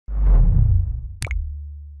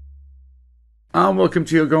And welcome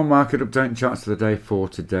to your Go Market Update and Charts of the Day for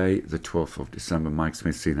today, the 12th of December. Mike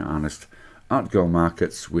Smith, Senior Analyst at Go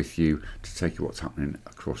Markets, with you to take you what's happening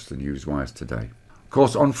across the news wires today. Of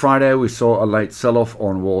course, on Friday we saw a late sell-off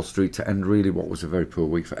on Wall Street to end really what was a very poor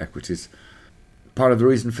week for equities. Part of the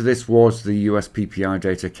reason for this was the US PPI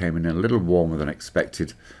data came in a little warmer than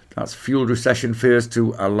expected. That's fueled recession fears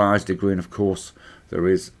to a large degree, and of course there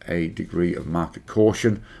is a degree of market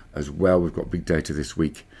caution as well. We've got big data this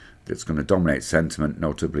week that's going to dominate sentiment,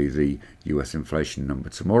 notably the US inflation number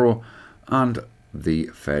tomorrow and the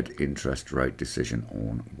Fed interest rate decision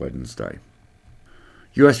on Wednesday.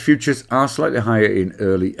 US futures are slightly higher in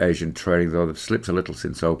early Asian trading, though they've slipped a little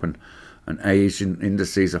since open, and Asian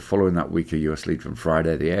indices are following that weaker US lead from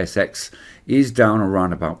Friday. The ASX is down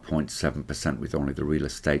around about 0.7%, with only the real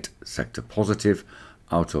estate sector positive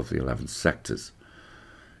out of the 11 sectors.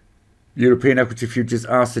 European equity futures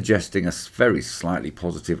are suggesting a very slightly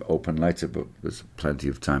positive open later, but there's plenty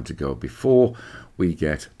of time to go before we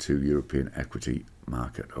get to European equity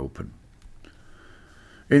market open.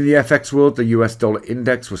 In the FX world, the US dollar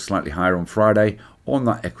index was slightly higher on Friday on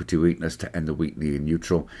that equity weakness to end the week near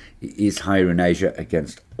neutral. It is higher in Asia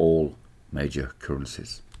against all major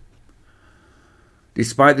currencies.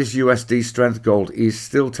 Despite this USD strength, gold is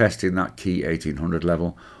still testing that key 1800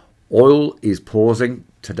 level. Oil is pausing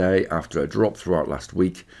today after a drop throughout last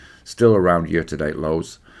week, still around year-to-date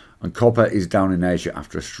lows. And copper is down in Asia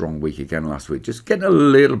after a strong week again last week, just getting a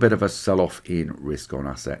little bit of a sell-off in risk-on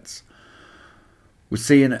assets. We're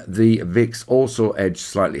seeing the VIX also edge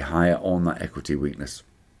slightly higher on that equity weakness.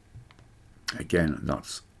 Again,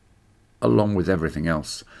 that's, along with everything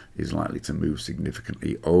else, is likely to move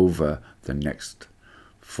significantly over the next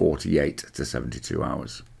 48 to 72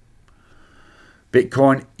 hours.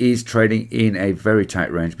 Bitcoin is trading in a very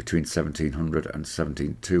tight range between 1700 and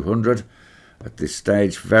 17200. At this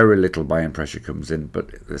stage, very little buying pressure comes in,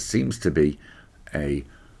 but there seems to be a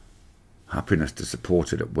happiness to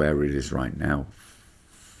support it at where it is right now,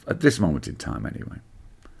 at this moment in time anyway.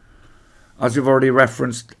 As we've already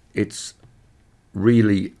referenced, it's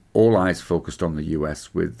really all eyes focused on the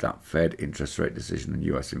US with that Fed interest rate decision and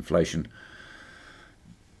US inflation.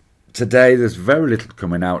 Today, there's very little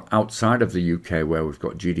coming out outside of the UK, where we've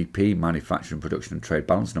got GDP, manufacturing, production and trade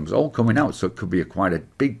balance numbers all coming out. So it could be quite a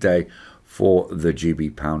big day for the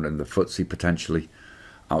GB pound and the FTSE potentially.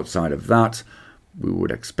 Outside of that, we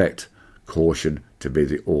would expect caution to be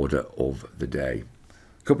the order of the day.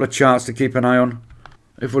 A couple of charts to keep an eye on.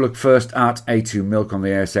 If we look first at A2 milk on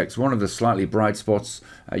the ASX, one of the slightly bright spots,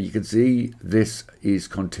 you can see this is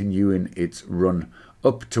continuing its run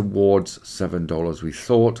up towards $7. We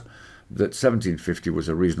thought that 17.50 was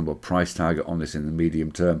a reasonable price target on this in the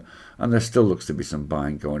medium term, and there still looks to be some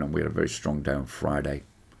buying going on. We had a very strong day on Friday.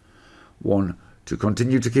 One to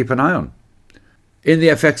continue to keep an eye on. In the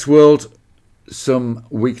FX world, some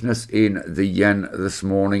weakness in the yen this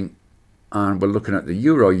morning, and we're looking at the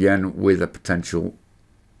euro yen with a potential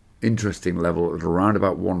interesting level at around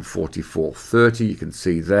about 144.30. You can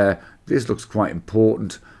see there, this looks quite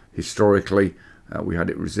important historically. We had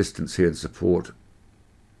resistance here and support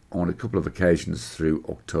on a couple of occasions through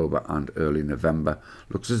October and early November.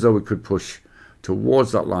 Looks as though we could push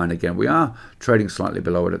towards that line again. We are trading slightly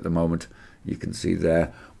below it at the moment. You can see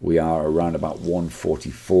there we are around about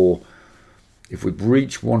 144. If we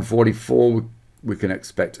breach 144, we can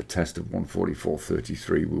expect a test of 144.33,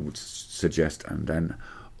 we would suggest, and then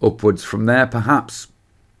upwards from there perhaps.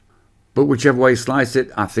 But whichever way you slice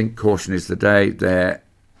it, I think caution is the day. There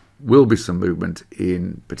will be some movement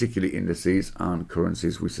in particularly indices and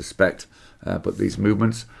currencies, we suspect, but these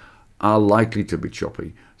movements are likely to be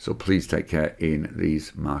choppy, so please take care in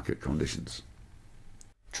these market conditions.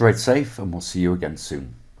 Trade safe, and we'll see you again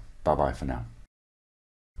soon. Bye bye for now.